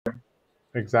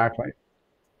Exactly.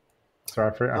 So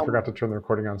I forgot to turn the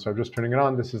recording on, so I'm just turning it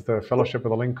on. This is the Fellowship of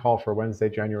the Link call for Wednesday,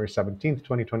 January 17th,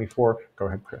 2024. Go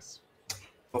ahead, Chris.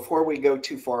 Before we go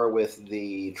too far with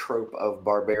the trope of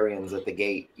barbarians at the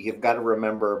gate, you've got to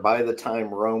remember, by the time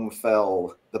Rome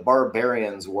fell, the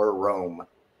barbarians were Rome.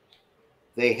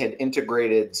 They had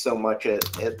integrated so much at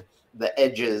the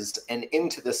edges and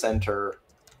into the center.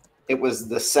 It was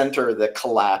the center that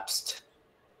collapsed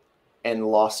and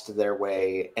lost their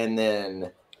way, and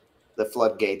then the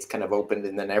floodgates kind of opened,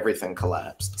 and then everything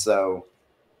collapsed. So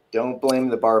don't blame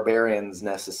the barbarians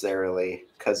necessarily,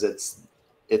 because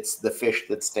it's the fish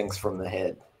that stinks from the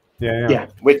head. Yeah.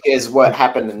 Which is what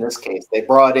happened in this case. They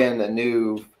brought in a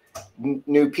new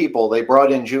people. They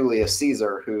brought in Julius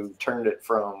Caesar, who turned it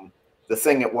from the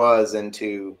thing it was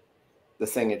into the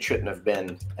thing it shouldn't have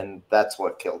been, and that's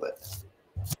what killed it.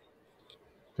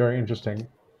 Very interesting.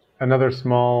 Another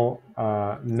small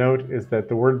note is that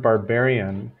the word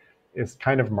barbarian is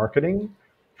kind of marketing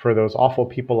for those awful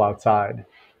people outside.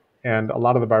 And a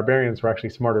lot of the barbarians were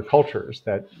actually smarter cultures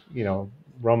that,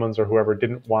 Romans or whoever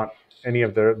didn't want any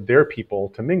of their people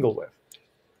to mingle with.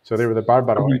 So they were the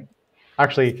barbaroi.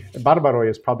 Actually, barbaroi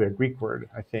is probably a Greek word,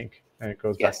 I think, and it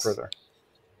goes back further.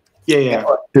 Yeah.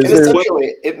 And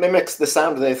essentially, it mimics the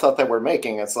sound they thought they were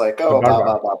making. It's like, oh, ba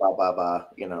ba ba ba ba ba.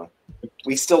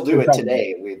 We still do it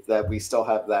today. We still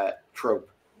have that trope.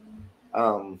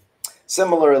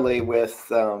 Similarly, with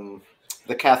the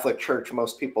Catholic Church,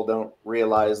 most people don't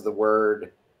realize the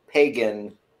word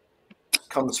pagan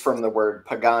comes from the word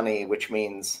pagani, which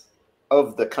means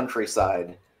of the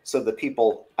countryside. So the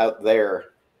people out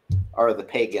there are the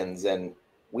pagans, and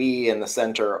we in the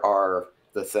center are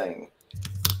the thing.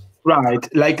 Right,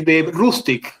 like the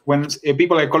rustic, when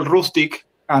people are called rustic,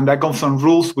 and that comes from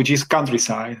Rus, which is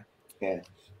countryside. Yeah.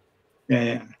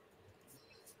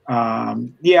 A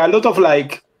lot of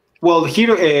well,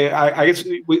 here, I guess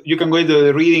you can go into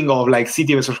the reading of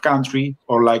city versus country,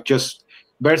 or just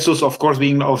versus, of course,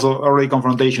 being also already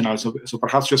confrontational. So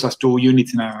perhaps just as two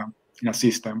units in a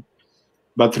system,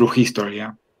 but through history.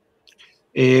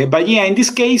 But in this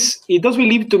case, it does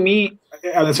believe to me.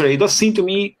 It does seem to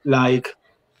me like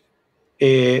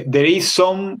there is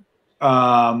some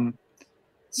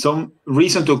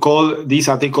reason to call this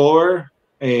a takeover.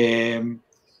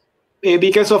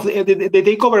 Because of the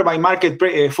takeover by market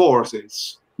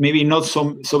forces, maybe not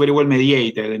so very well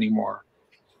mediated anymore.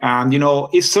 And,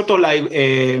 it's sort of like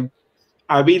a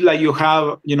bit like you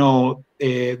have,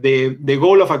 the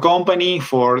goal of a company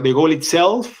for the goal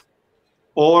itself,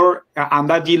 and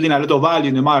that yielding a lot of value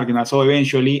in the market. And so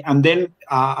eventually, and then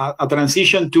a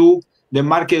transition to the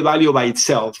market value by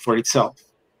itself, for itself.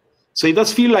 So it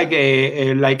does feel like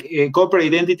a corporate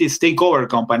identities take over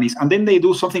companies, and then they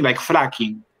do something like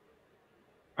fracking.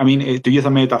 I mean, to use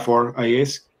a metaphor, I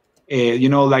guess,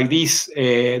 like this,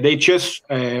 they just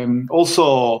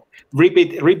also rip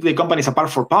the companies apart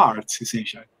for parts,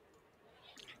 essentially.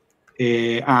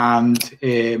 And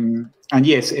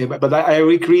yes, but I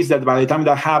agree, Chris, that by the time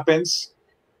that happens,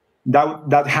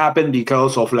 that happened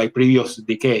because of previous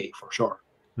decay, for sure.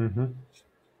 Mm-hmm.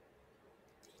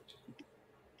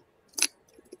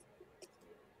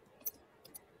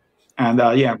 And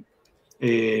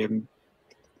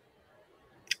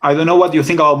I don't know what you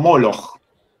think about Moloch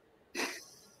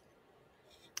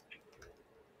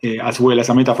as well as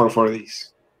a metaphor for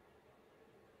this.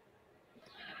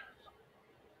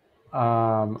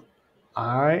 I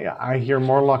hear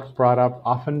Morlock brought up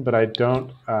often, but I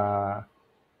don't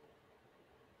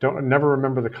never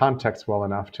remember the context well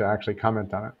enough to actually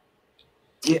comment on it.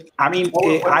 Yeah, I mean,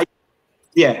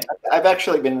 I've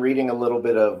actually been reading a little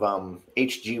bit of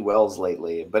H.G. Wells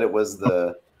lately, but it was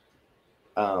the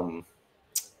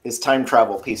his time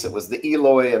travel piece. It was the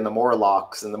Eloi and the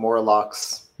Morlocks, and the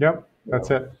Morlocks. Yep,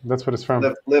 that's it. That's what it's from.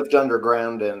 Lived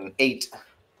underground and ate.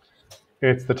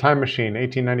 It's The Time Machine,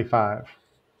 1895.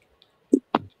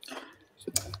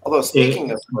 Although speaking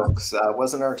of books,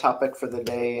 wasn't our topic for the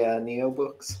day Neo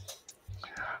books?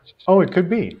 Oh, it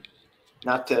could be.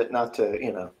 Not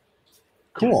to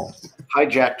Cool.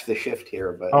 Hijacked the shift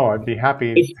here, but I'd be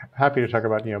happy to talk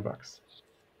about Neo books.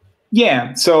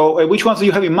 Yeah. So, which ones do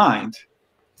you have in mind?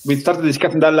 We started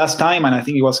discussing that last time, and I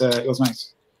think it was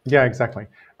nice. Yeah, exactly.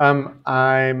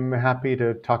 I'm happy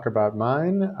to talk about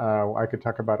mine. I could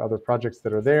talk about other projects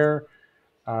that are there.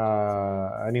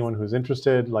 Anyone who's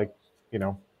interested,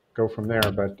 go from there.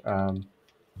 But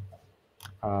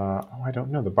I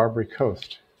don't know. The Barbary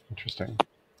Coast. Interesting.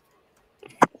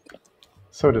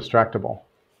 So distractible.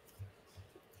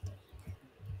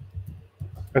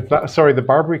 Sorry, the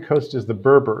Barbary Coast is the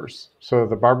Berbers. So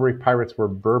the Barbary pirates were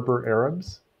Berber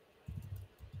Arabs.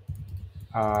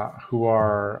 who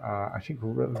are, I think,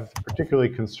 a particularly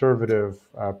conservative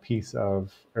piece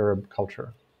of Arab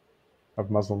culture, of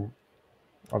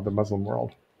the Muslim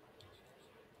world.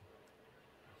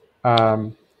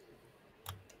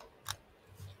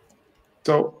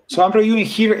 So I'm reviewing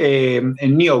here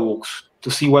neobooks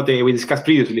to see what we discussed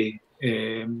previously.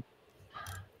 In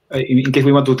case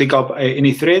we want to take up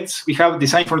any threads, we have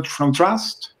design from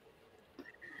trust.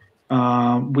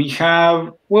 We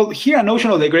have, well, here a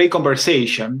notion of the great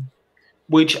conversation,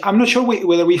 which I'm not sure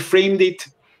whether we framed it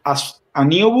as a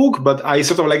neobook, but I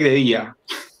sort of like the idea.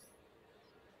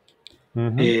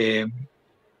 Mm-hmm.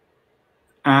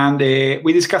 And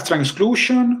we discussed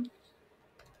transclusion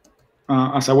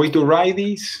as a way to write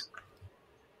this.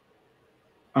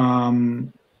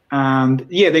 And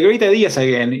yeah, the great ideas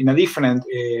again in a different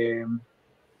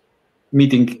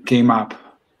meeting came up.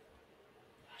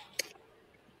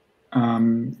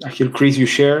 I hear Chris, you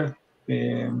share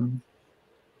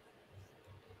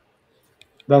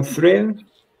that thread.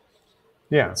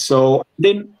 Yeah. So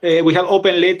then we have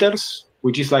open letters,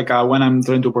 which is like one I'm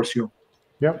trying to pursue.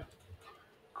 Yep.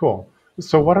 Cool.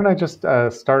 So why don't I just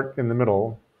start in the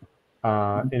middle,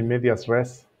 in medias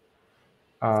res,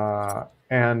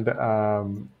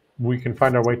 and we can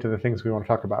find our way to the things we want to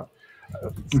talk about.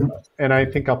 And I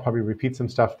think I'll probably repeat some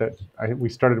stuff that we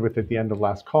started with at the end of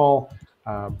last call,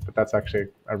 but that's actually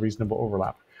a reasonable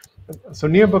overlap. So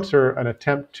neobooks are an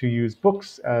attempt to use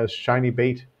books as shiny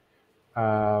bait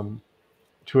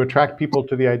to attract people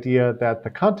to the idea that the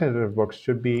content of books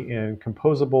should be in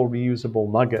composable,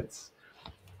 reusable nuggets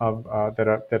of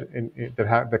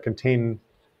that contain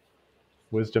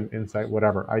wisdom, insight,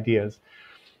 whatever ideas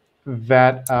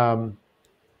that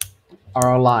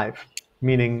are alive,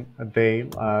 meaning they,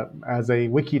 as a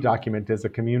wiki document, as a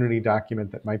community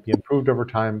document that might be improved over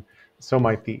time, so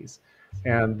might these.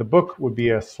 And the book would be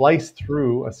a slice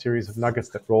through a series of nuggets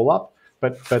that roll up,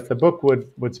 but the book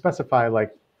would specify,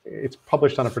 like, it's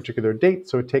published on a particular date,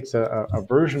 so it takes a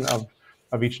version of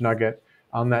each nugget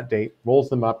on that date, rolls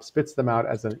them up, spits them out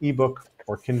as an ebook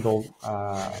or Kindle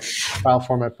file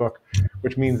format book,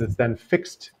 which means it's then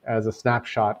fixed as a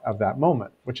snapshot of that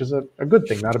moment, which is a good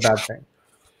thing, not a bad thing.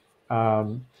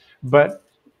 But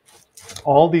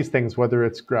all these things, whether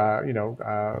it's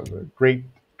great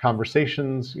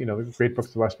conversations, the great books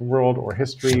of the Western world, or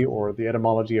history, or the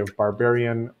etymology of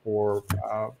barbarian or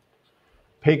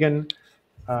pagan,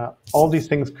 all these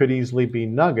things could easily be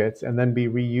nuggets and then be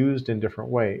reused in different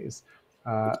ways.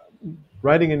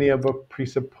 Writing a neobook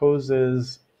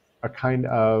presupposes a kind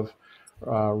of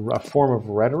a form of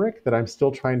rhetoric that I'm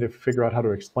still trying to figure out how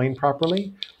to explain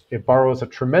properly. It borrows a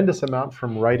tremendous amount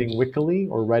from writing wikily,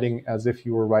 or writing as if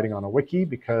you were writing on a wiki,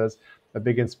 because a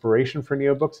big inspiration for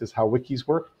neobooks is how wikis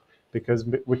work. Because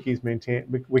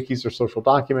wikis are social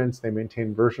documents, they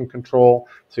maintain version control,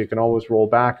 so you can always roll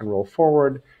back and roll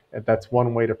forward. And that's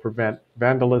one way to prevent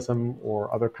vandalism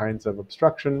or other kinds of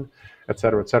obstruction, et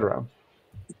cetera, et cetera.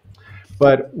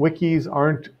 But wikis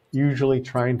aren't usually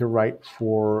trying to write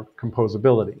for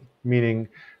composability, meaning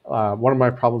one of my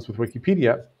problems with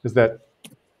Wikipedia is that,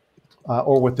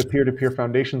 or with the peer-to-peer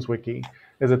foundations wiki,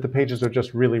 is that the pages are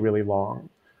just really, really long.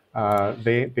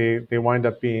 They wind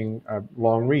up being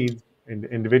long reads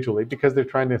individually because they're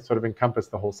trying to sort of encompass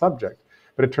the whole subject.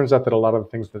 But it turns out that a lot of the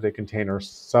things that they contain are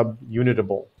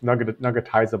subunitable,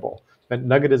 nuggetizable. That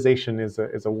nuggetization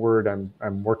is a word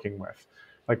I'm working with.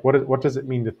 Like, what does it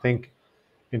mean to think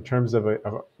in terms of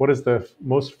what is the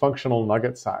most functional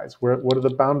nugget size? What are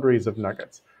the boundaries of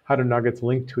nuggets? How do nuggets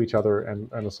link to each other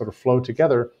and sort of flow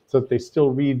together so that they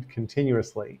still read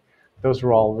continuously? Those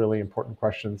are all really important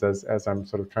questions as I'm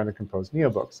sort of trying to compose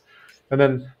neobooks. And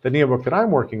then the neobook that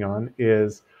I'm working on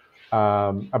is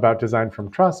about design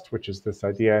from trust, which is this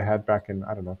idea I had back in,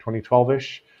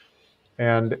 2012-ish.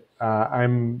 And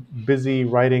I'm busy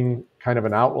writing kind of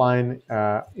an outline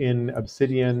in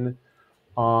Obsidian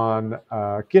on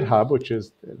GitHub, which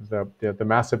is the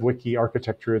massive wiki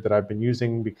architecture that I've been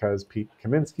using because Pete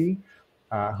Kaminsky,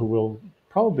 who will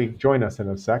probably join us in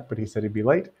a sec, but he said he'd be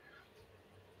late.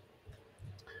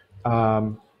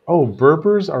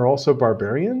 Berbers are also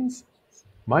barbarians?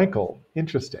 Michael,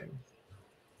 interesting.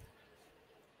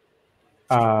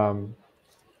 And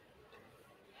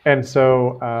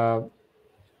so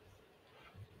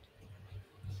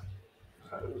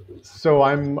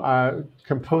I'm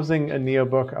composing a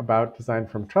neobook about design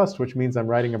from trust, which means I'm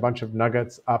writing a bunch of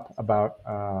nuggets up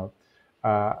about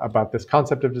this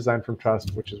concept of design from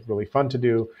trust, which is really fun to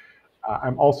do.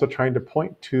 I'm also trying to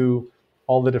point to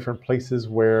all the different places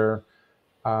where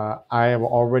I have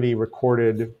already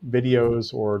recorded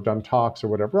videos or done talks or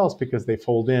whatever else, because they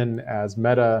fold in as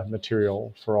meta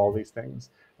material for all these things.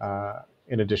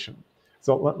 in addition.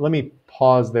 So let me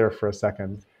pause there for a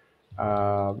second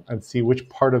and see which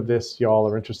part of this y'all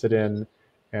are interested in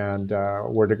and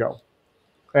where to go.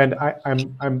 And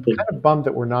I'm kind of bummed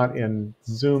that we're not in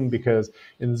Zoom, because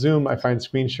in Zoom I find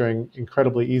screen sharing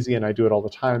incredibly easy and I do it all the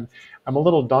time. I'm a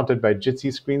little daunted by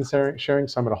Jitsi screen sharing,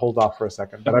 so I'm going to hold off for a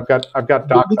second. But I've got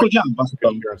docs We could jump up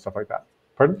here and stuff like that.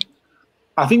 Pardon?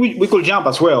 I think we could jump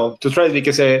as well to try it,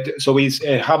 because so we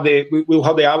have we'll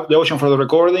have the option for the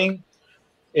recording.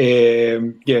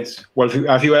 Yes, well,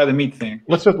 a few other meet thing.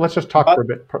 Let's just talk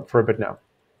for a bit now.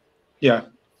 Yeah.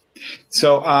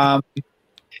 So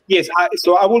yes,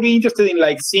 so I will be interested in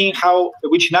like seeing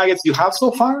which nuggets you have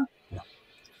so far.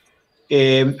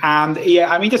 And yeah,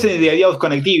 I'm interested in the idea of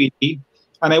connectivity.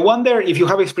 And I wonder if you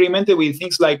have experimented with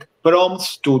things like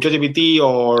prompts to ChatGPT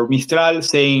or Mistral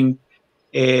saying,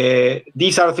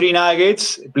 these are 3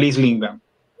 nuggets, please link them.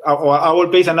 Or I will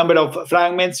paste a number of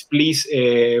fragments, please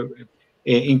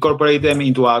incorporate them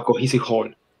into a cohesive whole.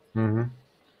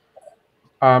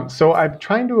 Mm-hmm. So I'm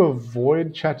trying to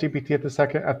avoid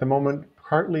ChatGPT at the moment,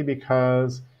 partly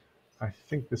because I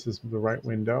think this is the right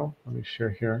window. Let me share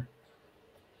here.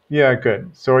 Yeah, good.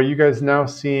 So are you guys now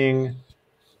seeing?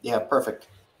 Yeah, perfect.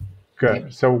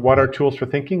 Good. So what are tools for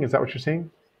thinking? Is that what you're seeing?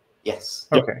 Yes.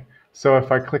 Okay. Yep. So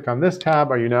if I click on this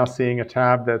tab, are you now seeing a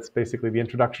tab that's basically the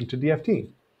introduction to DFT?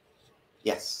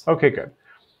 Yes. Okay, good.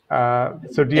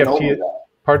 So DFT,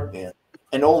 pardon? Yeah.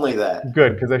 And only that.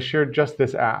 Good, because I shared just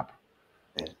this app.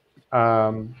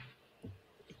 Yeah.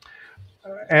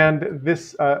 And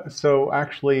this, so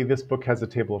actually this book has a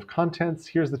table of contents.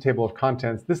 Here's the table of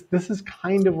contents. This is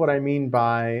kind of what I mean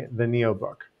by the Neo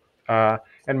book.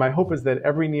 And my hope is that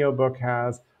every Neo book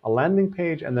has a landing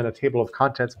page and then a table of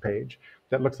contents page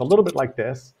that looks a little bit like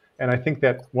this. And I think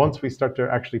that once we start to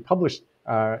actually publish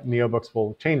Neo books,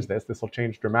 we'll change this. This will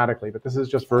change dramatically, but this is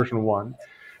just version 1.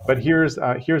 But here's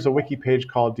a wiki page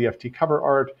called DFT cover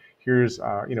art. Here's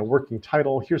working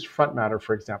title. Here's front matter,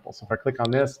 for example. So if I click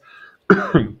on this,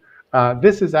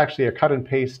 this is actually a cut and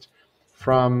paste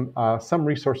from some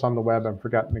resource on the web, I've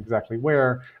forgotten exactly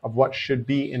where, of what should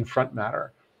be in front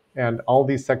matter. And all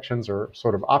these sections are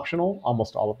sort of optional.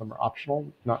 Almost all of them are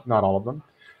optional, not all of them.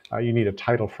 You need a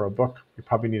title for a book. You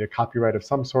probably need a copyright of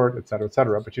some sort, et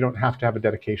cetera, but you don't have to have a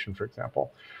dedication, for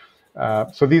example.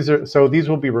 So these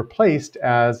will be replaced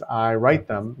as I write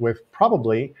them with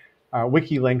probably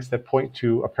wiki links that point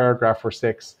to a paragraph or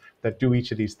 6 that do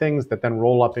each of these things that then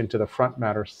roll up into the front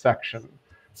matter section.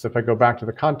 So if I go back to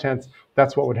the contents,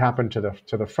 that's what would happen to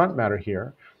the front matter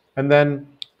here. And then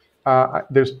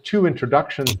there's 2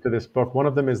 introductions to this book. One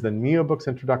of them is the Neo Books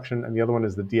introduction, and the other one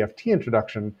is the DFT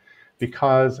introduction,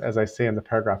 because, as I say in the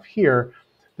paragraph here,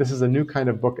 this is a new kind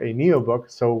of book, a Neo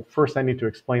book. So first I need to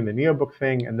explain the Neo book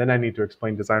thing, and then I need to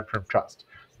explain Design Firm Trust.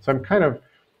 So I'm kind of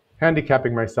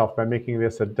handicapping myself by making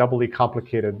this a doubly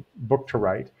complicated book to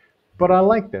write. But I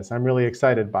like this. I'm really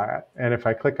excited by it. And if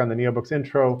I click on the Neo Books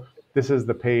intro, this is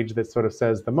the page that sort of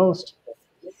says the most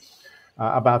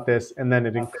about this. And then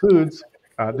it includes,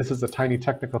 this is a tiny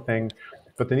technical thing,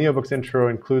 but the Neo Books intro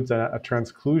includes a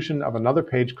transclusion of another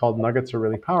page called Nuggets Are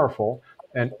Really Powerful.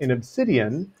 And in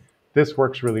Obsidian, this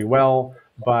works really well.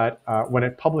 But when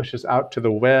it publishes out to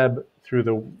the web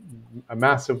through a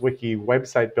massive wiki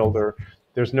website builder,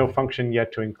 there's no function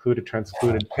yet to include a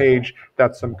transcluded page.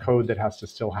 That's some code that has to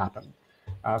still happen.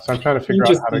 So I'm trying to figure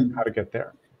out how to get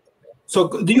there. So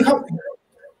do you have?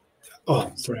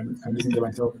 Oh, sorry, I'm listening to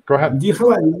myself. Go ahead. Do you have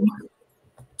a link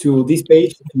to this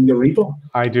page in your repo?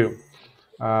 I do.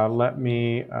 Let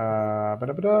me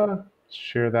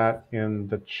share that in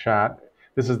the chat.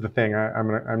 This is the thing.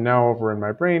 I'm now over in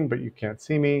my brain, but you can't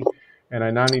see me, and I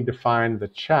now need to find the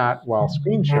chat while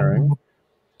screen sharing,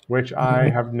 which I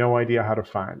have no idea how to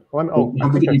find. I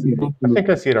think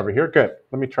I see it over here. Good.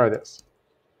 Let me try this.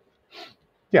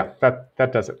 Yeah,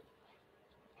 that does it.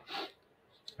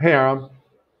 Hey, Aram.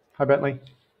 Hi, Bentley.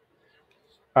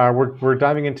 We're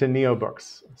diving into Neo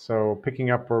books. So picking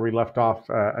up where we left off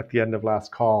at the end of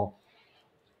last call.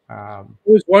 I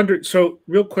was wondering, so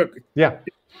real quick. Yeah.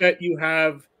 That you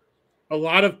have a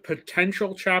lot of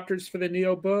potential chapters for the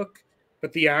Neo book,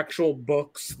 but the actual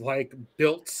book's like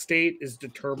built state is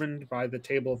determined by the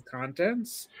table of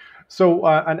contents. So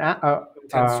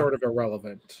that's sort of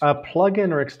irrelevant. A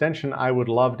plugin or extension I would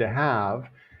love to have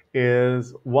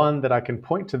is one that I can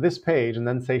point to this page and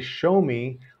then say, show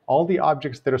me all the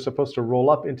objects that are supposed to roll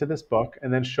up into this book,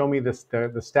 and then show me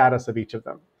the status of each of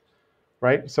them,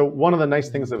 right? So one of the nice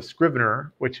things of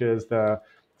Scrivener, which is the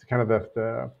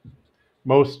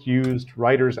most used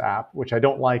writers app, which I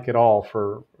don't like at all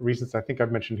for reasons I think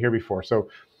I've mentioned here before. So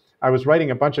I was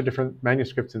writing a bunch of different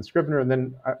manuscripts in Scrivener, and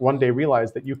then one day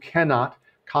realized that you cannot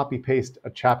copy paste a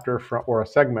chapter or a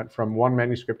segment from one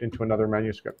manuscript into another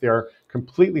manuscript. They are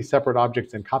completely separate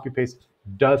objects, and copy paste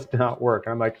does not work.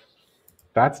 And I'm like,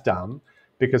 that's dumb,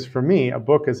 because for me, a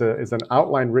book is an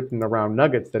outline written around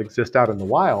nuggets that exist out in the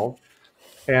wild,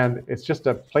 and it's just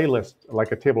a playlist,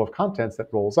 like a table of contents that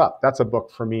rolls up. That's a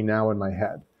book for me now in my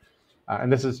head.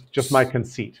 And this is just my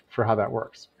conceit for how that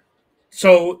works.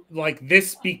 So, like,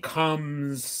 this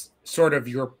becomes sort of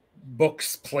your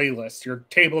book's playlist. Your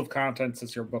table of contents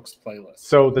is your book's playlist.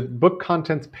 So the book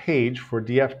contents page for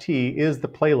DFT is the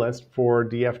playlist for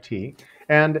DFT.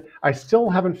 And I still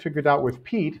haven't figured out with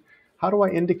Pete, how do I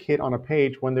indicate on a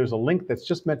page when there's a link that's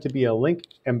just meant to be a link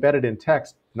embedded in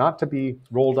text, not to be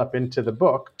rolled up into the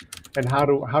book? And how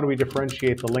do we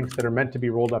differentiate the links that are meant to be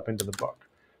rolled up into the book?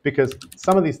 Because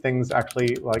some of these things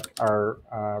actually are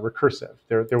recursive.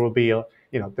 There will be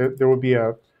there will be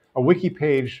a wiki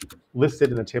page listed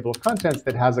in the table of contents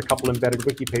that has a couple embedded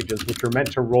wiki pages which are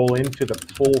meant to roll into the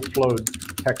full-flowed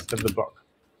text of the book.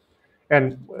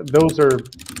 And those are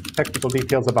technical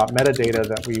details about metadata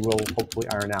that we will hopefully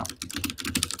iron out.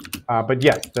 But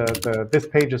yes, this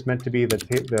page is meant to be the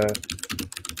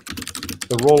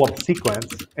roll-up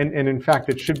sequence, and in fact,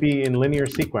 it should be in linear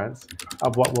sequence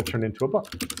of what will turn into a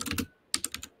book.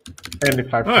 And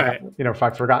if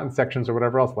I've forgotten sections or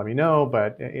whatever else, let me know.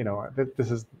 But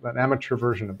this is an amateur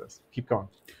version of this. Keep going.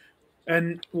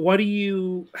 And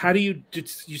you said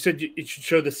it should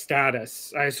show the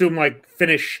status. I assume like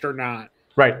finished or not.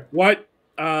 Right. What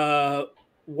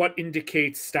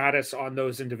indicates status on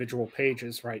those individual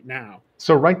pages right now?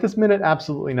 So right this minute,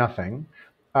 absolutely nothing.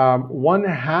 One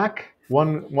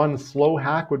slow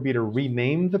hack would be to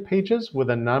rename the pages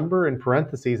with a number in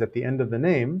parentheses at the end of the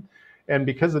name. And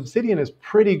because Obsidian is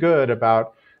pretty good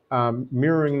about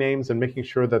mirroring names and making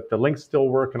sure that the links still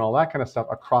work and all that kind of stuff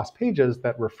across pages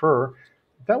that refer,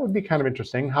 that would be kind of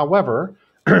interesting. However,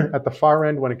 at the far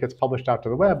end, when it gets published out to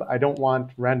the web, I don't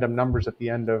want random numbers at the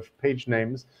end of page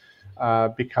names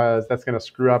because that's going to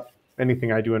screw up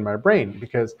anything I do in my brain,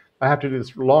 because I have to do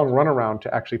this long runaround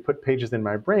to actually put pages in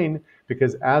my brain,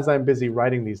 because as I'm busy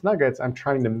writing these nuggets, I'm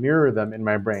trying to mirror them in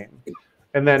my brain.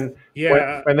 And then,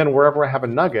 wherever I have a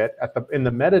nugget, in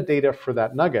the metadata for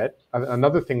that nugget,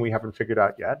 another thing we haven't figured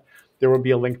out yet, there will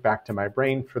be a link back to my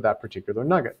brain for that particular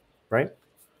nugget, right?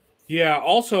 Yeah.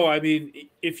 Also, I mean,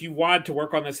 if you want to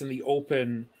work on this in the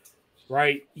open,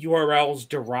 right, URLs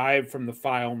derived from the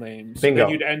file names, so then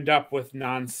you'd end up with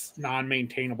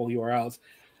non-maintainable URLs.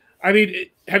 I mean,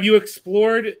 have you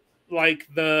explored like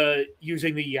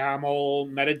using the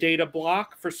YAML metadata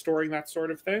block for storing that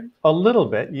sort of thing? A little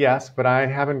bit, yes, but I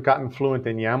haven't gotten fluent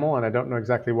in YAML, and I don't know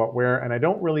exactly where, and I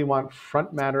don't really want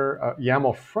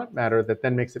YAML front matter that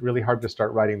then makes it really hard to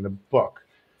start writing the book.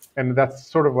 And that's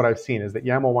sort of what I've seen, is that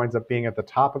YAML winds up being at the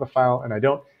top of the file, and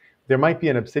there might be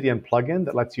an Obsidian plugin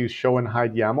that lets you show and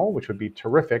hide YAML, which would be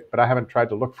terrific, but I haven't tried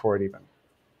to look for it even.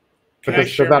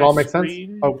 Does that all make sense?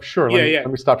 Oh, sure. Let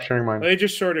me stop sharing mine. Let me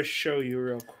just sort of show you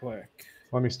real quick.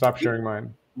 Let me stop sharing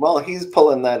mine. While he's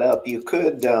pulling that up, you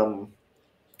could,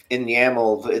 in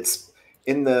YAML, it's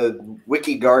in the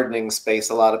wiki gardening space,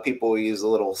 a lot of people will use a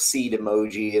little seed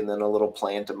emoji and then a little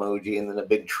plant emoji and then a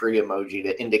big tree emoji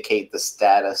to indicate the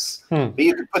status. But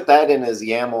you could put that in as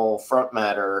YAML front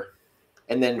matter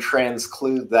and then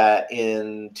transclude that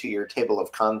into your table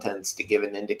of contents to give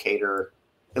an indicator,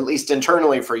 at least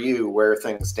internally for you, where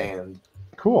things stand.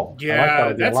 Cool.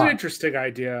 Yeah, that's an interesting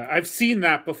idea. I've seen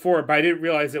that before, but I didn't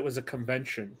realize it was a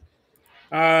convention.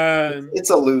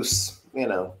 It's a loose,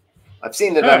 I've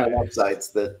seen it on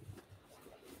websites that.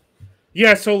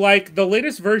 Yeah, so like the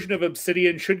latest version of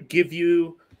Obsidian should give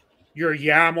you your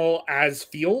YAML as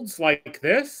fields like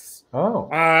this. Oh.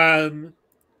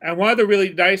 And one of the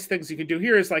really nice things you can do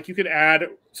here is like you could add.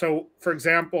 So, for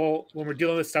example, when we're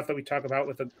dealing with stuff that we talk about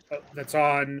with that's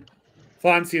on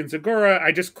Flancy and Zagora,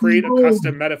 I just create a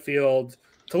custom meta field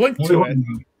to link to it.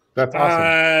 That's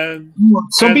awesome.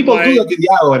 Some people do that in the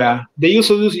Agora. They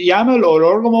also use YAML or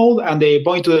org mode, and they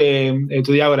point to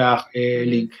the Agora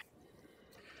link.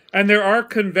 And there are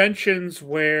conventions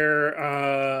where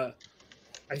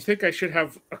I think I should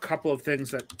have a couple of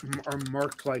things that are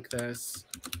marked like this.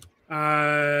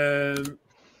 Oh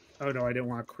no, I didn't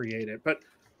want to create it, but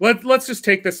let's just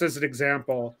take this as an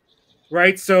example,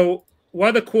 right? So one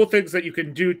of the cool things that you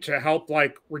can do to help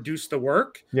like reduce the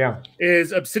work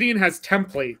is Obsidian has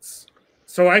templates.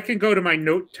 So I can go to my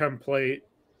note template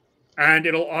and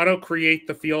it'll auto create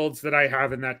the fields that I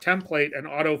have in that template and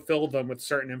auto fill them with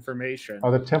certain information.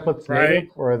 Are the templates native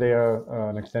or are they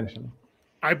an extension?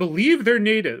 I believe they're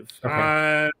native.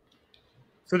 Okay.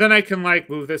 So then I can like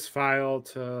move this file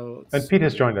to. And Pete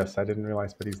has joined us. I didn't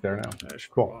realize, but he's there now.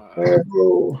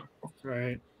 Cool.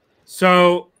 Right.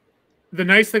 So the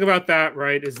nice thing about that,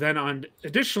 right, is then on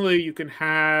additionally you can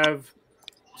have.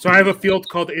 So I have a field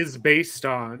called is based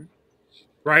on,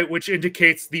 right, which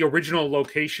indicates the original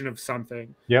location of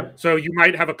something. Yep. So you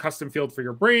might have a custom field for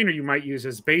your brain, or you might use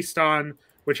is based on,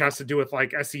 which has to do with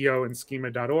like SEO and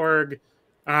schema.org.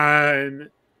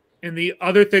 And the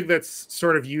other thing that's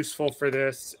sort of useful for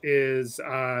this is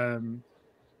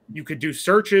you could do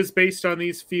searches based on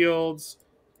these fields.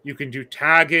 You can do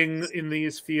tagging in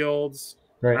these fields.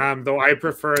 Right. Though I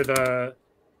prefer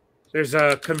there's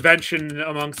a convention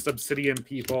amongst Obsidian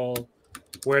people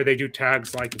where they do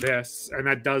tags like this, and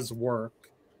that does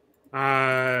work.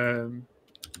 And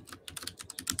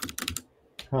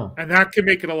that can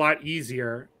make it a lot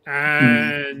easier.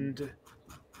 And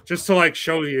just to like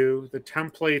show you, the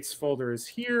templates folder is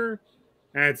here,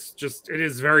 and it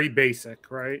is very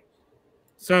basic, right?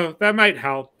 So that might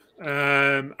help.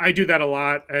 I do that a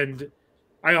lot, and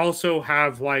I also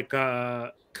have like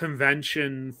a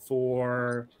convention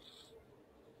for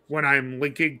when I'm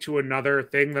linking to another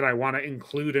thing that I want to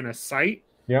include in a site.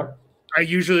 Yeah. I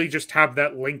usually just have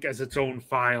that link as its own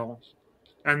file,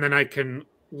 and then I can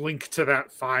link to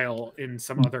that file in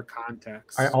some other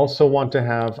context. I also want to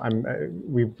have,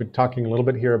 we've been talking a little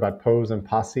bit here about pose and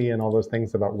posse and all those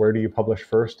things about where do you publish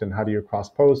first and how do you cross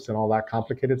post and all that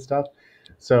complicated stuff.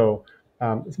 So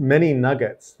many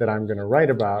nuggets that I'm going to write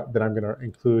about, that I'm going to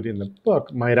include in the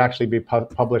book, might actually be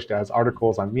published as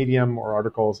articles on Medium or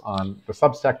articles on the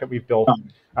Substack that we've built.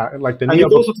 Like the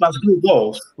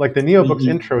NeoBooks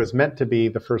intro is meant to be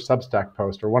the first Substack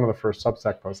post, or one of the first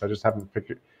Substack posts. I just haven't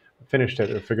finished it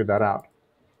or figured that out.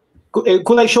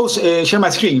 Could I share my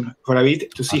screen for a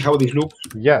bit to see how this looks?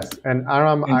 Yes, and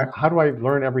Aram, how do I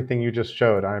learn everything you just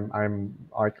showed? I'm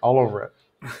like all over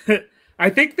it. I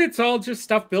think that's all just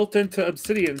stuff built into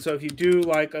Obsidian. So if you do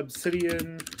like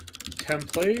Obsidian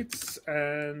templates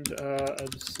and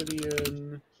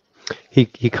Obsidian, he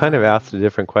kind of asked a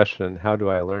different question. How do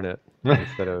I learn it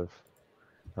instead of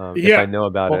if I know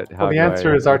about it? Well, the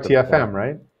answer is RTFM,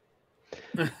 right?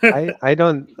 I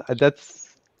don't.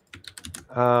 That's.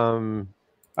 I'm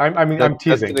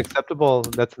teasing.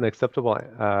 That's an acceptable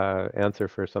answer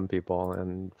for some people,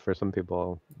 and for some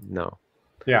people, no.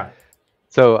 Yeah.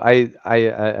 So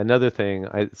another thing,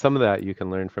 some of that you can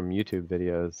learn from YouTube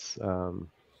videos,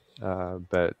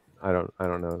 but I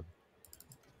don't know.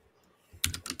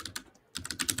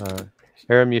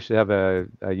 Aram, you should have a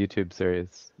YouTube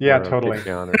series. Yeah, totally.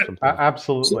 Patreon or something.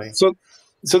 Absolutely. So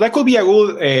that could be a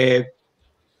good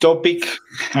topic.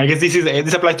 I guess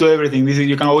this applies to everything.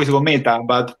 You can always go meta,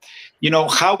 but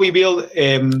how we build,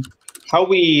 how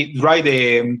we write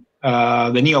the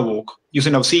NeoBook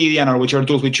using Obsidian or whichever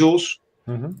tools we choose.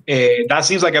 That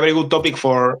seems like a very good topic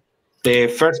for the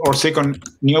first or second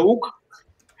NeoBook.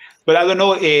 But I don't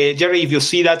know, Jerry, if you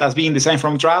see that as being designed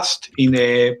from trust in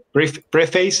the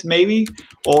preface, maybe,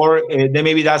 or then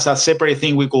maybe that's a separate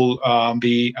thing we could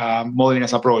be modeling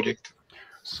as a project.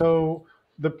 So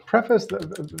the preface,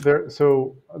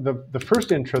 the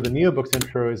first intro, the NeoBooks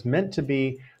intro, is meant to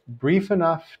be brief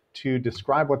enough to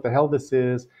describe what the hell this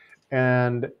is,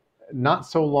 and not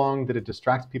so long that it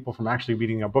distracts people from actually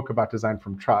reading a book about design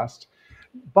from trust.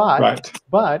 But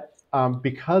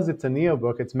because it's a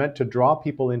NeoBook, it's meant to draw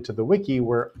people into the wiki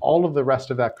where all of the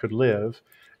rest of that could live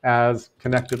as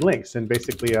connected links, and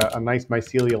basically a nice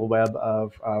mycelial web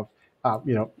of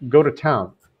go to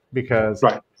town, because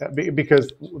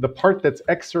the part that's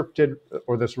excerpted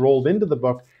or that's rolled into the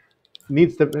book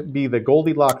needs to be the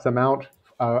Goldilocks amount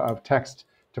of text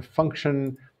to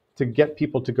function, to get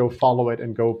people to go follow it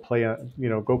and go play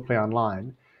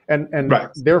online, and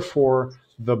therefore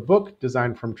the book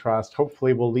designed from trust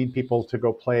hopefully will lead people to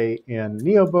go play in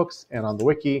NeoBooks and on the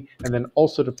wiki, and then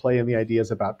also to play in the ideas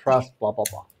about trust, blah blah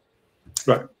blah.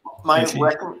 Right.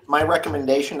 My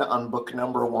recommendation on book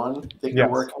number 1 that you're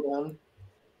working on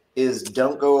is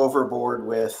don't go overboard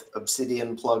with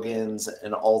Obsidian plugins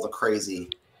and all the crazy.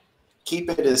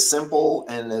 Keep it as simple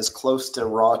and as close to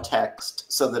raw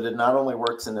text so that it not only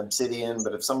works in Obsidian,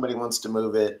 but if somebody wants to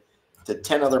move it to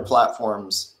 10 other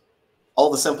platforms, all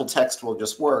the simple text will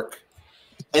just work.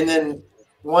 And then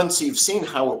once you've seen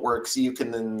how it works, you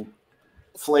can then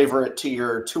flavor it to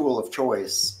your tool of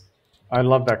choice. I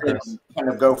love that, Chris. And kind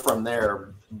of go from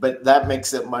there. But that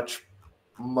makes it much,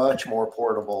 much more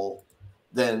portable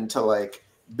than to like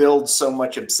build so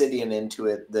much Obsidian into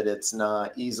it that it's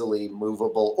not easily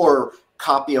movable or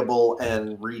copyable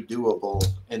and redoable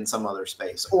in some other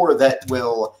space, or that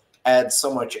will add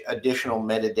so much additional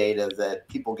metadata that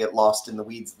people get lost in the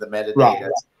weeds of the metadata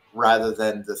rather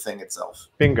than the thing itself.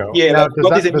 Bingo. Yeah, Now,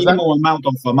 what is the minimum amount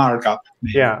of markup?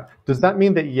 Yeah. Does that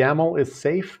mean that YAML is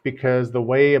safe because the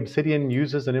way Obsidian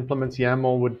uses and implements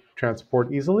YAML would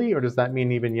transport easily, or does that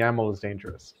mean even YAML is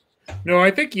dangerous? No,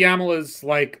 I think YAML is,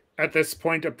 like, at this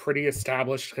point, a pretty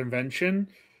established convention.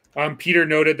 Peter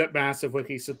noted that Massive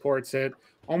Wiki supports it.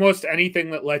 Almost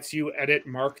anything that lets you edit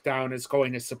Markdown is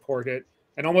going to support it.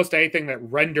 And almost anything that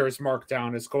renders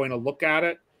Markdown is going to look at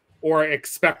it or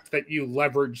expect that you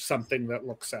leverage something that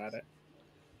looks at it.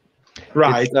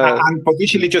 Right, and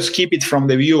potentially just keep it from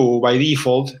the view by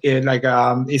default.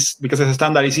 It's because as a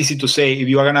standard, it's easy to say if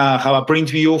you are gonna have a print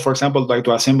view, for example, like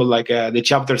to assemble like the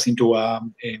chapters into a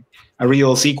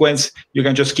real sequence, you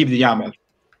can just keep the YAML.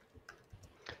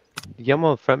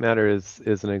 YAML front matter is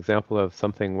an example of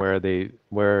something where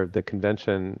the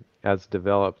convention as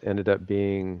developed ended up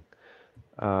being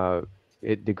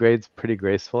it degrades pretty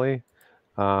gracefully.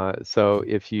 So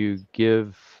if you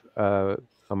give a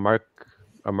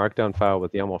markdown file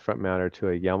with YAML front matter to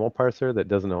a YAML parser that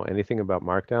doesn't know anything about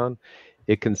Markdown,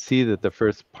 it can see that the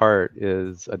first part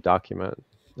is a document.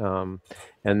 And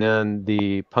then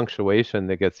the punctuation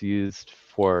that gets used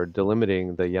for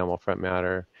delimiting the YAML front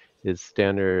matter is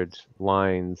standard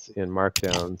lines in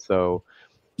Markdown. So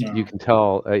you can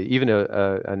tell even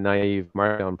a naive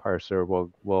Markdown parser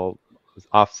will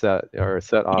offset or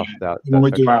set off that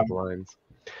section of lines.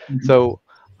 So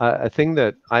a thing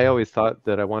that I always thought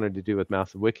that I wanted to do with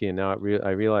Massive Wiki, and now I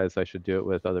realize I should do it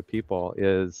with other people,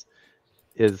 is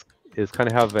kind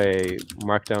of have a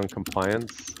Markdown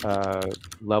compliance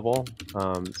level.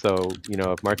 So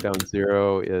if Markdown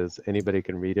 0 is anybody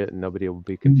can read it and nobody will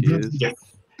be confused.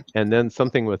 And then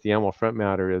something with YAML front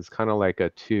matter is kind of like a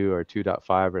 2 or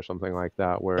 2.5 or something like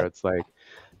that, where it's like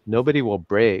nobody will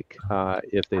break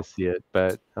if they see it,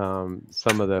 but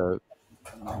some of the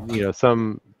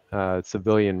some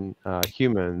civilian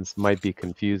humans might be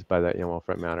confused by that YAML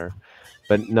front matter,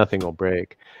 but nothing will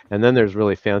break. And then there's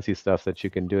really fancy stuff that you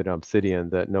can do in Obsidian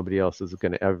that nobody else is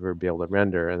going to ever be able to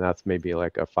render, and that's maybe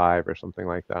like a 5 or something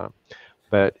like that.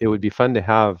 But it would be fun to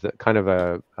have kind of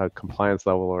a compliance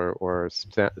level or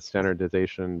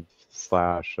standardization /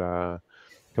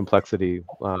 complexity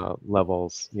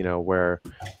levels, where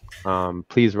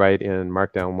please write in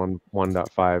Markdown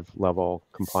 1.5 level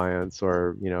compliance,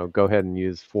 or go ahead and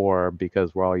use 4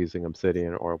 because we're all using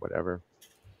Obsidian or whatever.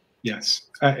 Yes.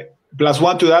 Plus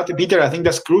one to that, Peter, I think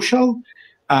that's crucial.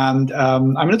 And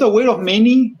I'm not aware of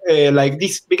many like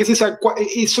this, because it's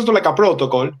sort of like a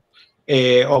protocol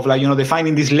of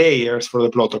defining these layers for the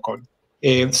protocol.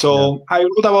 So I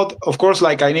wrote about, of course,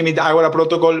 I named it Agora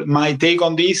protocol, my take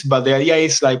on this, but the idea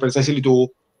is precisely to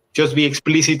just be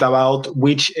explicit about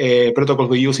which protocol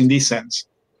we use in this sense.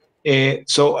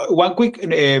 So one quick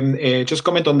just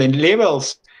comment on the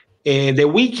levels. The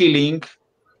wiki link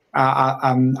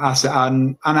as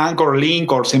an anchor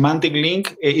link or semantic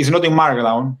link is not in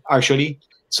Markdown, actually.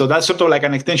 So that's sort of like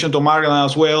an extension to Markdown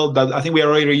as well that I think we are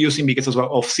already using because of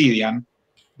Obsidian.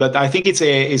 But I think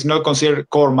it's not considered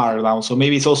core Markdown. So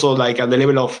maybe it's also like at the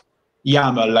level of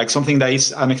YAML, like something that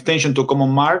is an extension to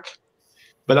Common Mark.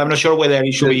 But I'm not sure whether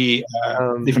it should be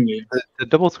differently. The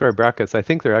double square brackets, I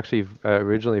think they're actually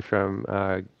originally from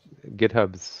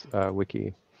GitHub's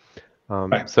wiki.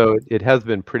 Right. So it has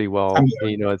been pretty well,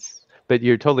 but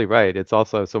you're totally right. It's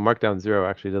also, so Markdown 0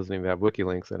 actually doesn't even have wiki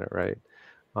links in it, right?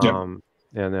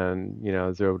 And then,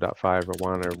 0.5 or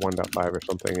 1 or 1.5 or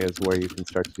something is where you can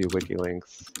start to do wiki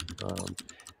links.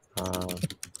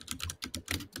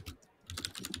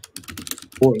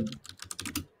 Cool.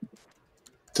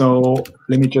 So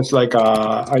let me just I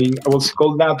will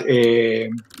call that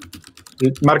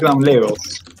Markdown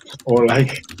levels, or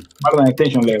Markdown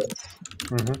extension levels.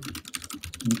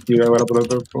 Here I will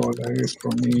protocol is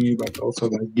for me, but also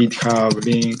the GitHub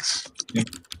links.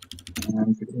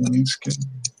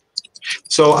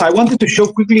 So I wanted to show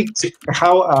quickly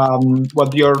how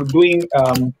what you're doing.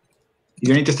 If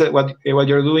you're interested, what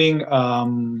you're doing,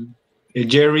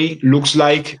 Jerry, looks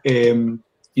like in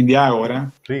the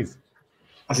Agora. Please.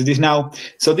 As it is now.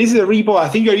 So this is a repo. I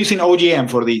think you're using OGM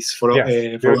for this.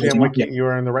 Yes, for OGM Wiki. You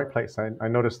are in the right place. I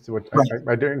noticed what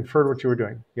I inferred what you were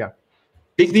doing. Yeah.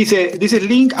 This is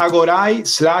link agorai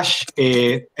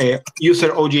 / user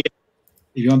OGM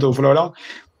if you want to follow along.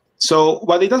 So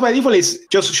what it does by default is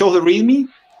just show the README.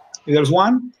 There's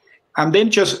one, and then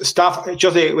just the content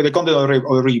of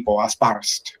the repo as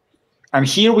parsed. And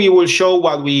here we will show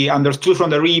what we understood from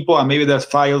the repo, and maybe there's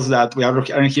files that we aren't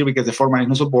here because the format is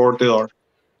not supported, or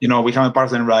we haven't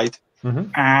parsed them right.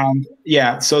 And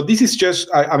yeah, so this is just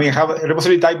I have a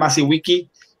repository type Massive Wiki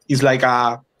is like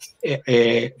a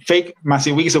fake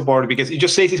massive wiki support because it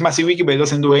just says it's massive wiki, but it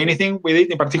doesn't do anything with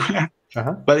it in particular.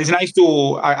 But it's nice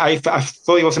to. I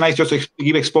thought it was nice just to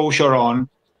give exposure on,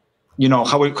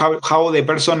 how the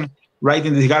person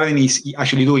writing this garden is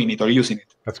actually doing it or using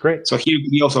it. That's great. So here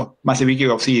we also massive wiki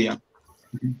Obsidian.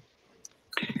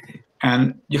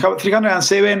 And you have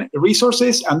 307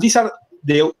 resources, and these are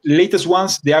the latest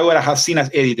ones the Agora has seen as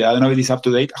edited. I don't know if it is up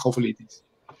to date. Hopefully it is.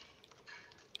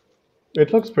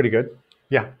 It looks pretty good.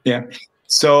 Yeah. Yeah.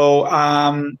 So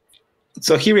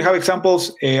so here we have examples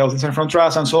of the from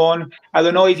trust and so on. I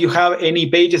don't know if you have any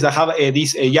pages that have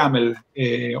this YAML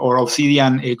or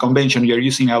Obsidian convention you're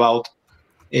using about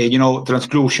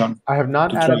transclusion. I have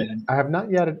not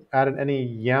yet added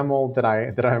any YAML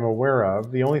that I'm aware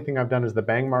of. The only thing I've done is the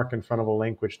bang mark in front of a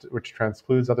link, which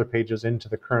transcludes other pages into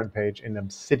the current page in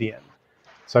Obsidian.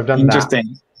 So I've done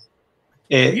Interesting.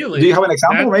 that. Really? Do you have an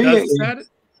example? Maybe.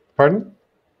 Pardon?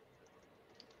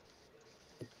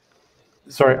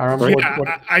 Sorry, Aram,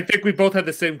 I think we both had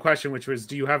the same question, which was,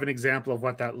 do you have an example of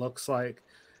what that looks like?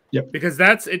 Yep. Because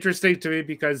that's interesting to me,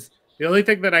 because the only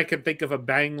thing that I can think of a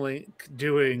bang link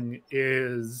doing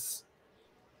is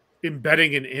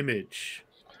embedding an image.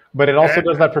 But it also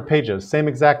does that for pages. Same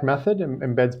exact method,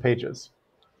 embeds pages.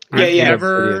 I've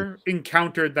never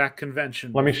encountered that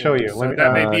convention. Let me show you. So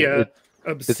that may be a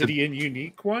Obsidian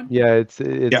unique one. Yeah, it's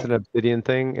an Obsidian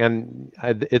thing, and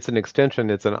it's an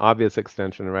extension. It's an obvious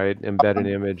extension, right? Embed an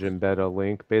image, embed a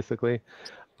link, basically.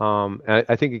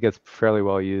 I think it gets fairly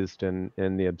well used in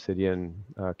the Obsidian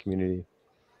community.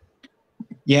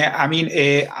 Yeah, I mean,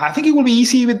 I think it will be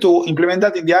easy even to implement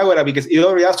that in the Agora because it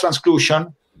already has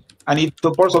transclusion and it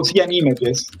supports Obsidian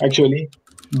images, actually,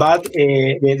 but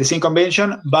the same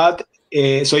convention. But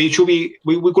so it should be,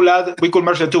 we could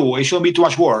merge the two. It shouldn't be too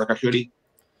much work, actually.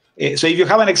 So if you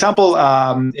have an example,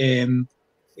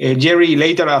 Jerry,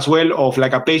 later as well, of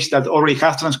like a page that already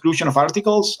has transclusion of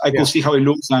articles, I could see how it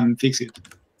looks and fix it.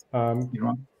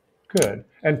 Good.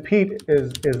 And Pete,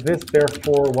 is this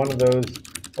therefore one of those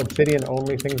Obsidian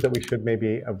only things that we should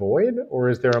maybe avoid, or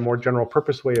is there a more general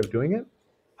purpose way of doing it?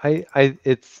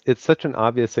 It's such an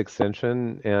obvious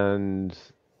extension, and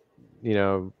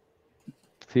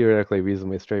theoretically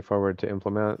reasonably straightforward to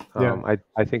implement. I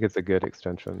think it's a good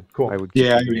extension. Cool. I would.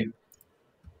 Yeah, I agree.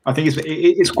 I think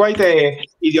it's quite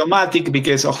idiomatic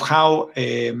because of how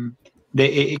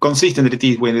consistent it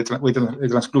is with the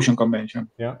transclusion convention.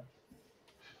 Yeah.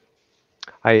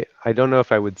 I don't know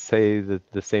if I would say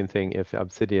the same thing if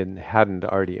Obsidian hadn't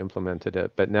already implemented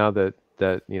it, but now that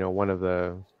one of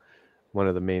the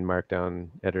main Markdown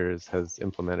editors has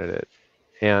implemented it,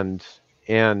 and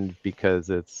because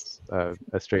it's a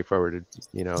straightforward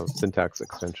syntax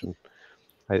extension,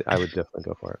 I would definitely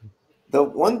go for it. The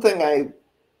one thing I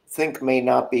think may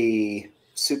not be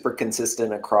super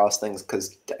consistent across things,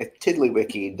 because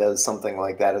TiddlyWiki does something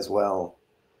like that as well.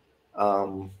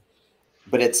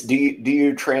 But it's do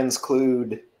you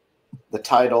transclude the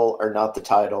title or not the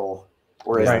title,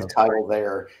 or is the title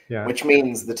there? Yeah. Which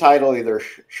means the title either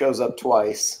shows up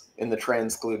twice in the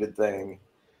transcluded thing,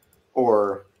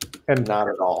 or not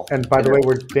at all. And by the way,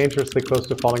 we're dangerously close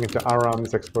to falling into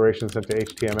Aram's explorations into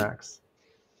HTMX.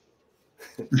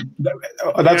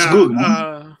 That's good.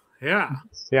 Yeah,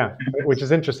 which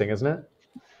is interesting, isn't it?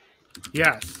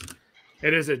 Yes,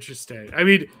 it is interesting. I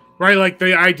mean, right, like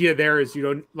the idea there is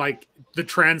like the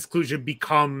transclusion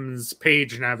becomes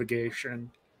page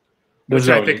navigation, which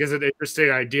I think is an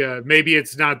interesting idea. Maybe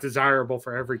it's not desirable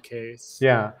for every case.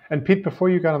 Yeah, and Pete, before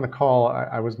you got on the call,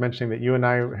 I was mentioning that you and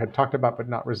I had talked about but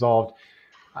not resolved.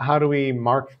 How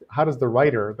does the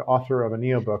writer, the author of a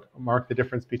NeoBook, mark the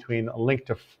difference between a link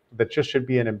that just should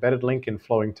be an embedded link in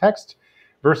flowing text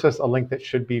versus a link that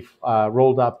should be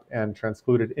rolled up and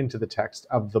transcluded into the text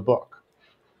of the book?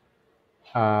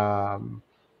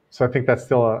 So I think that's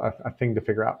still a thing to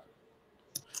figure out.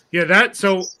 Yeah,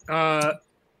 the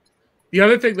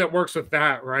other thing that works with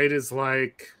that, right, is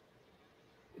like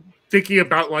thinking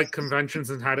about like conventions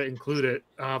and how to include it.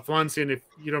 Flancian, if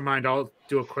you don't mind, I'll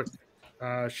do a quick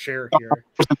share here.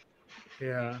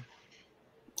 Yeah.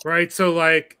 Right. So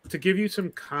like to give you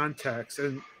some context,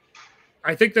 and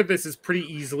I think that this is pretty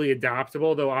easily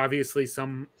adaptable, though obviously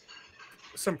some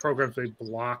programs may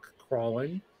block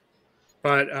crawling.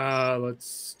 But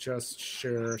let's just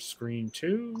share screen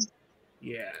too.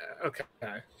 Yeah. Okay.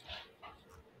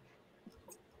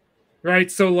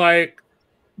 Right. So like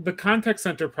the Context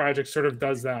Center project sort of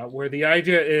does that, where the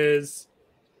idea is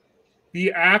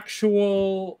the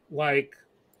actual like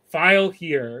file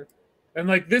here, and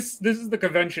like this is the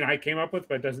convention I came up with,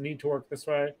 but it doesn't need to work this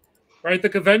way. Right. The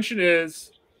convention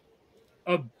is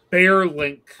a bare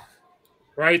link.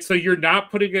 Right. So you're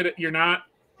not putting it, you're not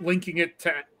linking it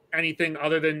to anything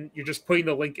other than you're just putting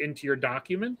the link into your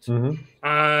document. Mm-hmm.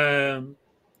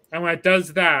 And when it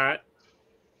does that,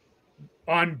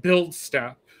 on build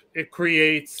step, it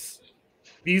creates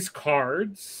these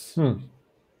cards.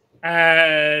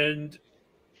 And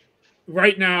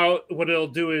right now, what it'll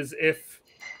do is if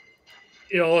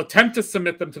it'll attempt to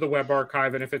submit them to the web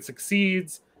archive, and if it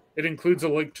succeeds, it includes a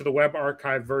link to the web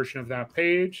archive version of that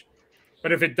page.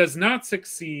 But if it does not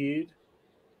succeed,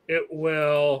 it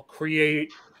will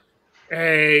create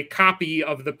a copy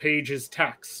of the page's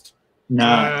text.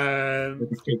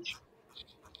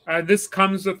 This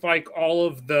comes with like all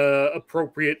of the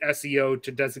appropriate SEO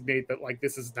to designate that like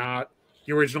this is not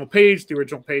the original page. The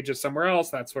original page is somewhere else.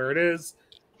 That's where it is.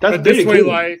 That's but this way, cool.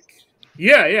 like,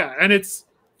 yeah, and it's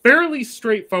fairly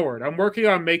straightforward. I'm working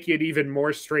on making it even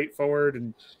more straightforward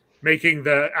and making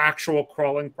the actual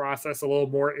crawling process a little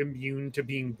more immune to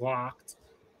being blocked.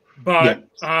 But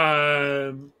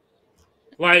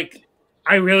like,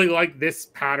 I really like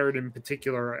this pattern in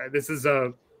particular. This is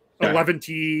a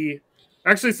 11T.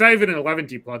 Actually, it's not even an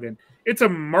 11T plugin. It's a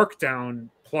Markdown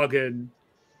plugin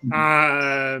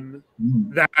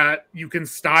that you can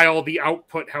style the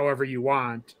output however you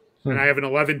want. And I have an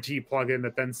 11T plugin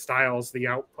that then styles the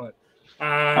output.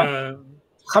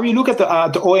 Have you looked at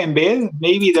the OEmbed?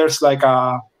 Maybe there's like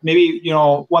one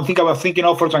thing I was thinking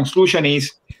of for transclusion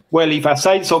is, well, if a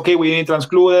site is okay, we need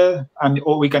transcluded,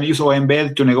 or we can use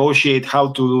OEmbed to negotiate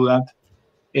how to do that.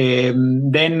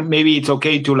 Then maybe it's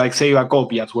okay to like save a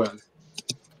copy as well.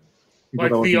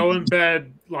 Like the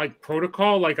OEmbed like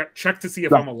protocol, like check to see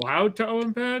if I'm allowed to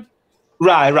OEmbed.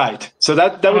 Right. So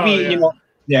that would be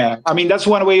I mean, that's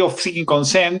one way of seeking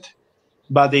consent.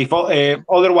 But if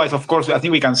otherwise, of course, I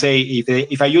think we can say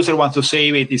if a user wants to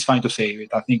save it, it's fine to save it.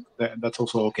 I think that's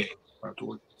also okay.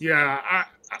 Yeah,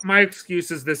 my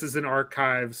excuse is this is an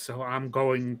archive, so I'm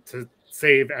going to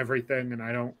save everything, and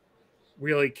I don't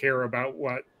really care about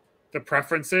what the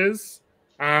preference is.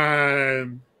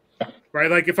 Right,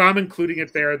 like if I'm including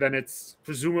it there, then it's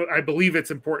I believe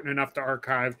it's important enough to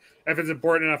archive. If it's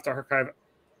important enough to archive,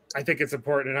 I think it's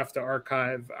important enough to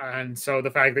archive. And so the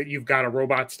fact that you've got a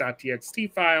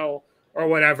robots.txt file or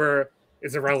whatever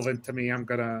is irrelevant to me. I'm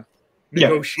going to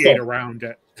negotiate around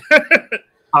it.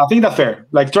 I think that's fair.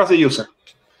 Like, trust the user.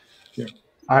 Yeah.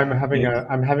 I'm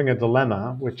having a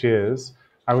dilemma, which is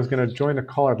I was going to join a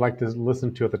call I'd like to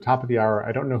listen to at the top of the hour.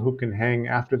 I don't know who can hang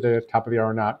after the top of the hour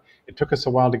or not. It took us a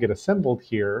while to get assembled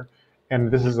here. And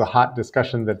this is a hot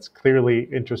discussion that's clearly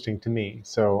interesting to me.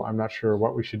 So I'm not sure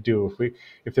what we should do.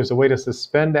 If there's a way to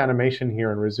suspend animation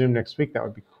here and resume next week, that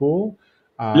would be cool.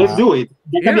 Let's do it.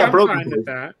 I'm fine with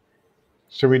that.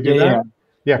 Should we do that?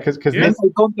 Yeah, because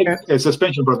a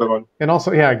suspension protocol. And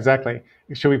also, yeah, exactly.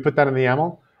 Should we put that in the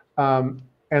YAML?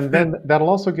 And then that'll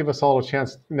also give us all a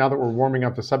chance, now that we're warming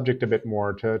up the subject a bit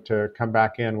more, to come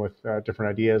back in with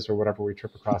different ideas or whatever we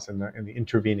trip across in the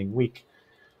intervening week.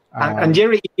 And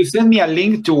Jerry, if you send me a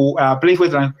link to a page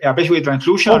with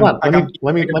transclusion, hold on.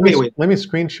 Let me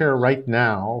screen share right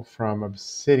now from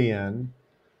Obsidian.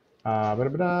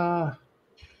 Let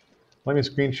me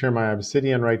screen share my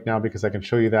Obsidian right now because I can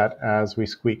show you that as we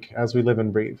squeak, as we live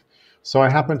and breathe. So I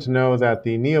happen to know that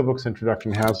the NeoBooks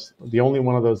introduction has the only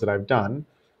one of those that I've done.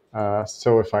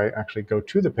 So if I actually go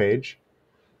to the page,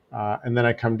 and then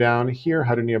I come down here,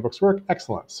 how do NeoBooks work?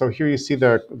 Excellent. So here you see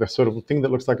the sort of thing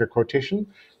that looks like a quotation.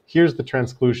 Here's the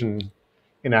transclusion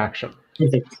in action.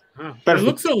 Huh. It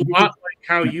looks a lot like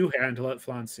how you handle it,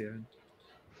 Flancian,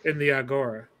 in the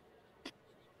Agora.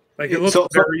 Like it looks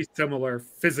very similar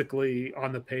physically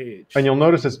on the page. And you'll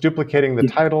notice it's duplicating the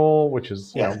title, which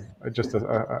is just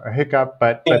a hiccup,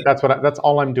 but that's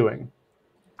all I'm doing.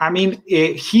 I mean,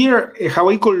 here, how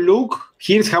it could look,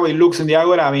 here's how it looks in the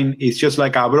Agora. I mean, it's just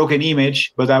like a broken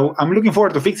image, but I'm looking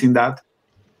forward to fixing that.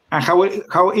 And how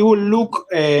it will look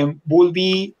will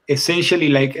be essentially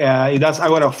like it does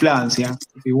Agora Flancia,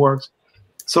 if it works.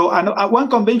 So one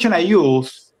convention I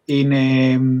use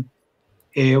in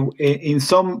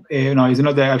some, no, it's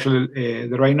not actually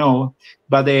the right node,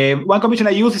 but one convention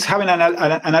I use is having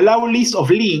an allow list of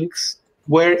links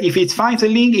where if it finds a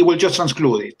link, it will just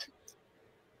transclude it.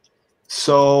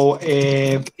 So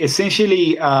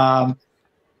essentially,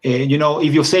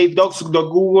 if you say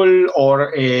docs.google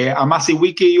or a massive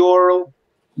wiki URL,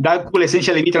 that will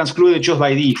essentially be transcluded just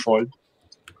by default.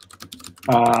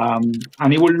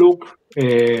 And it will look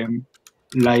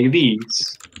like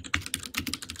this.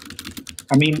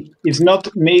 I mean, it's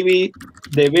not maybe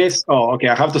the best. Oh, okay,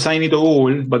 I have to sign into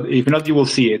Google, but if not, you will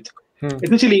see it.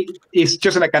 Essentially, it's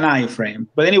just like an iframe.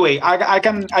 But anyway, I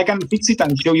can fix it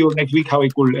and show you next week how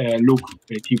it could look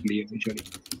cheaply, essentially.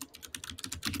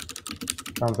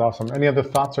 Sounds awesome. Any other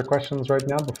thoughts or questions right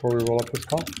now before we roll up this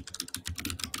call?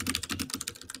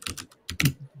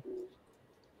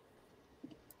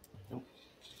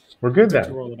 We're good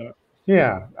then. Roll it up.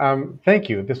 Yeah. Thank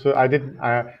you. This was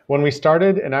when we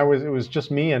started, and it was just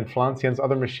me and Flancian's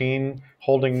other machine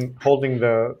holding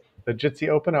the Jitsi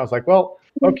open. I was like, well,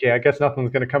 okay, I guess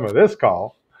nothing's going to come of this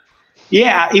call.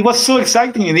 Yeah, it was so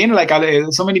exciting in the end. Like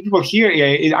so many people here.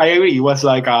 Yeah, I agree. It was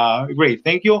like great.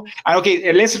 Thank you. And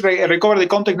okay, let's recover the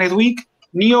context next week.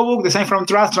 NeoBook, design from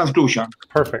trust, transclusion.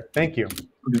 Perfect. Thank you.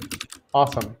 Okay.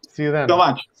 Awesome. See you then. So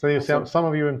much. See you, some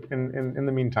of you in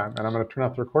the meantime. And I'm going to turn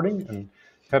off the recording and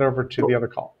head over to the other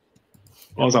call.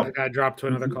 Awesome. I got dropped to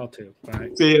another call too. Bye.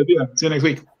 See you next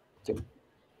week.